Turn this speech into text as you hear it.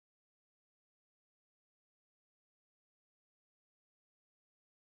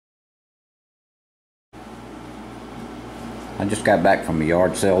I just got back from a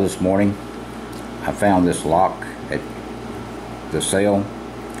yard sale this morning. I found this lock at the sale,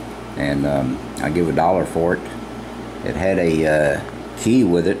 and I give $1 for it. It had a key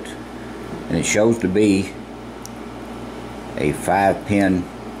with it, and it shows to be a 5-pin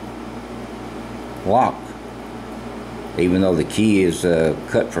lock, even though the key is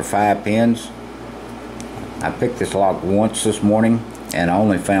cut for 5 pins. I picked this lock once this morning, and I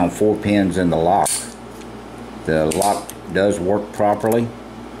only found 4 pins in the lock. The lock does work properly,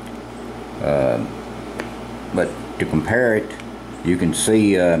 but to compare it, you can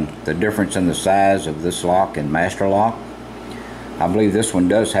see the difference in the size of this lock and master lock. I believe this one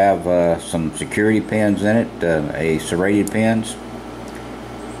does have some security pins in it, serrated pins.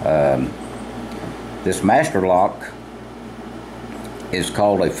 This master lock is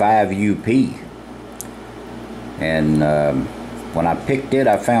called a 5UP, and when I picked it,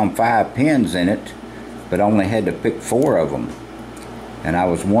 I found 5 pins in it, but only had to pick 4 of them. And I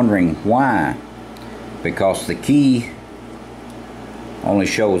was wondering why, because the key only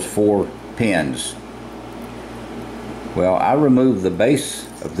shows 4 pins. Well, I removed the base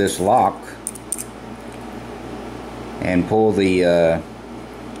of this lock and pulled the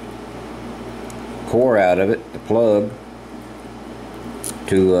core out of it, the plug,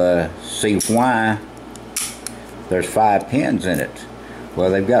 to see why there's 5 pins in it. Well,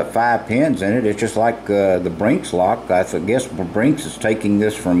 they've got 5 pins in it. It's just like the Brinks lock. I guess Brinks is taking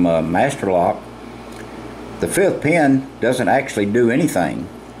this from master lock. The 5th pin doesn't actually do anything.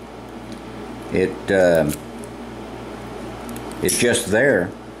 It's just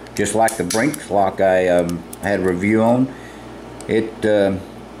there, just like the Brinks lock I had a review on. It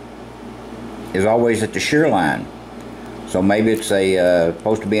is always at the shear line. So maybe it's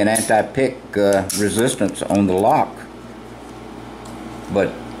supposed to be an anti-pick resistance on the lock.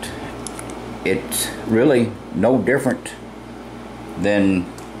 But it's really no different than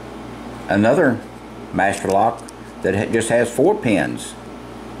another master lock that just has 4 pins.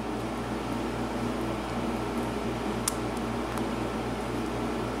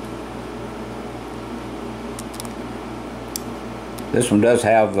 This one does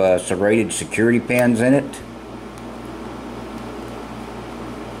have serrated security pins in it.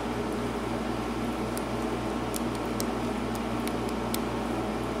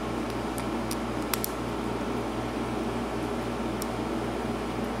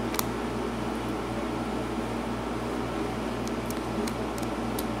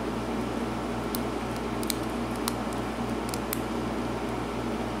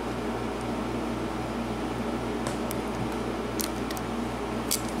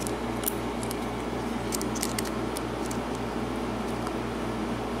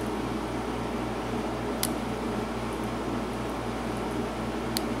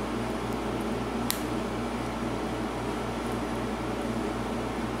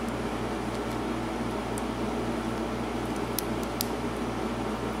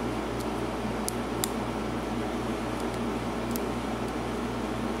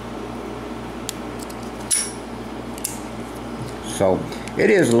 So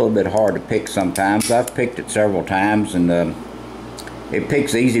it is a little bit hard to pick sometimes. I've picked it several times, and it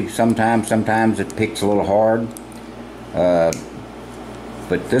picks easy sometimes. Sometimes it picks a little hard.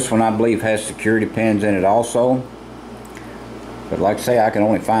 But this one, I believe, has security pins in it also. But like I say, I can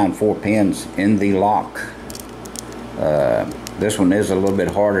only find 4 pins in the lock. This one is a little bit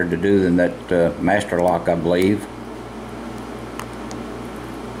harder to do than that master lock, I believe.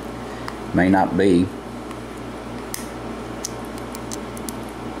 May not be.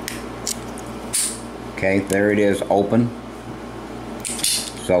 Okay, there it is, open.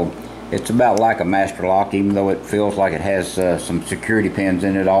 So it's about like a master lock, even though it feels like it has some security pins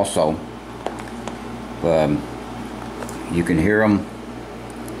in it also. You can hear them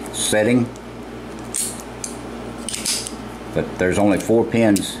setting, but there's only 4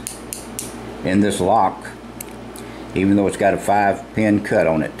 pins in this lock, even though it's got a 5-pin cut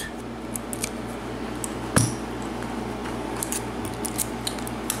on it.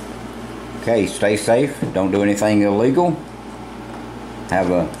 Okay, stay safe, don't do anything illegal.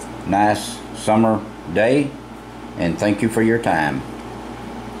 Have a nice summer day, and thank you for your time.